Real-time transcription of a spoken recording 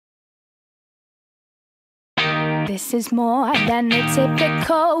This is more than a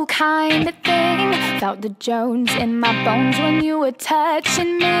typical kind of thing. Felt the Jones in my bones when you were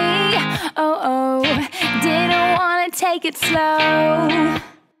touching me. Oh, didn't wanna take it slow.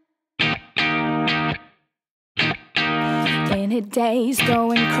 In a daze,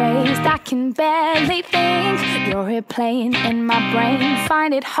 going crazed, I can barely think. You're here playing in my brain,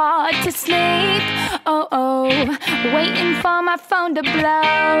 find it hard to sleep. Oh, waiting for my phone to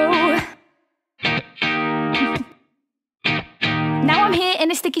blow. Now I'm here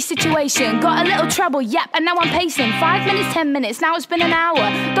in a sticky situation. Got a little trouble, yep, and now I'm pacing. 5 minutes, 10 minutes, now it's been an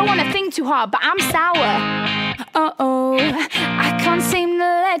hour. Don't wanna think too hard, but I'm sour. Oh, I can't seem to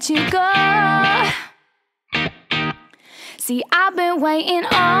let you go. See, I've been waiting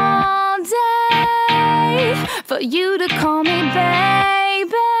all day for you to call me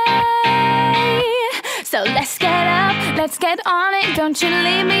baby. So let's get up, let's get on it. Don't you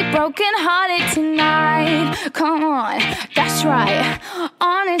leave me broken hearted tonight. Come on, that's right.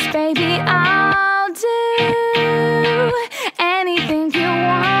 Honest, baby, I'll do anything you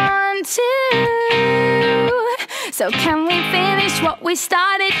want to. So can we finish what we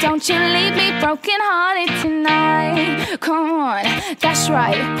started? Don't you leave me broken hearted tonight. Come on, that's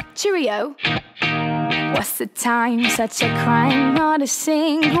right. Cheerio. What's the time? Such a crime, not a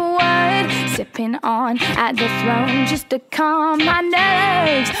single word. Sipping on at the throne just to calm my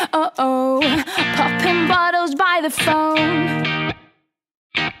nerves. Oh, popping bottles by the phone.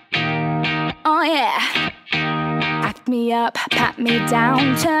 Oh yeah. Act me up, pat me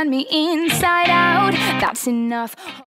down, turn me inside out. That's enough.